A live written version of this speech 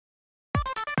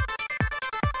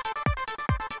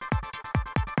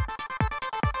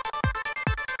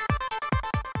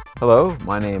Hello,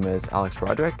 my name is Alex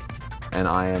Roderick, and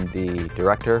I am the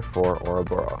director for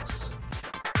Ouroboros.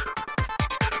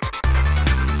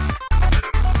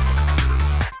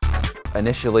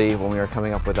 Initially, when we were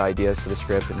coming up with ideas for the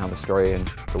script and how the story and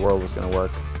the world was going to work,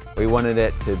 we wanted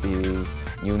it to be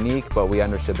unique, but we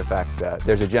understood the fact that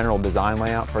there's a general design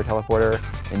layout for a teleporter,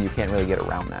 and you can't really get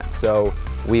around that. So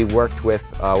we worked with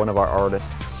one of our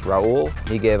artists, Raul.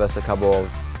 He gave us a couple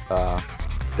of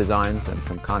designs and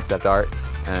some concept art,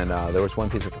 and there was one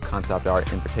piece of concept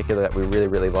art in particular that we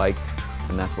really liked,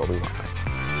 and that's what we went with.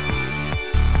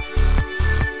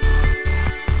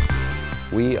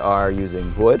 We are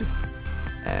using wood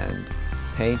and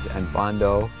paint and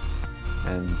Bondo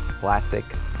and plastic,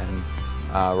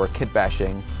 and we're kit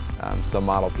bashing some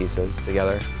model pieces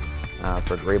together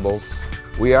for Ouroboros.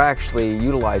 We are actually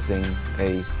utilizing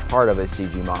a part of a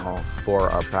CG model for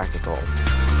our practical.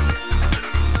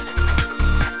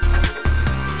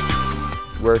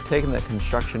 We're taking the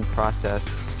construction process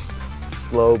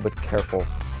slow but careful.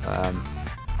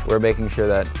 We're making sure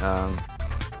that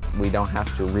we don't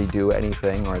have to redo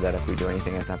anything, or that if we do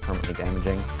anything it's not permanently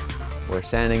damaging. We're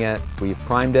sanding it, we've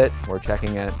primed it, we're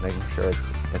checking it, making sure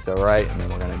it's all right, and then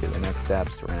we're going to do the next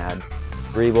steps. We're going to add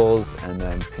Ouroboros and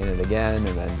then paint it again,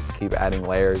 and then just keep adding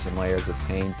layers and layers of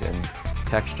paint and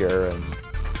texture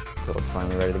until it's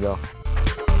finally ready to go.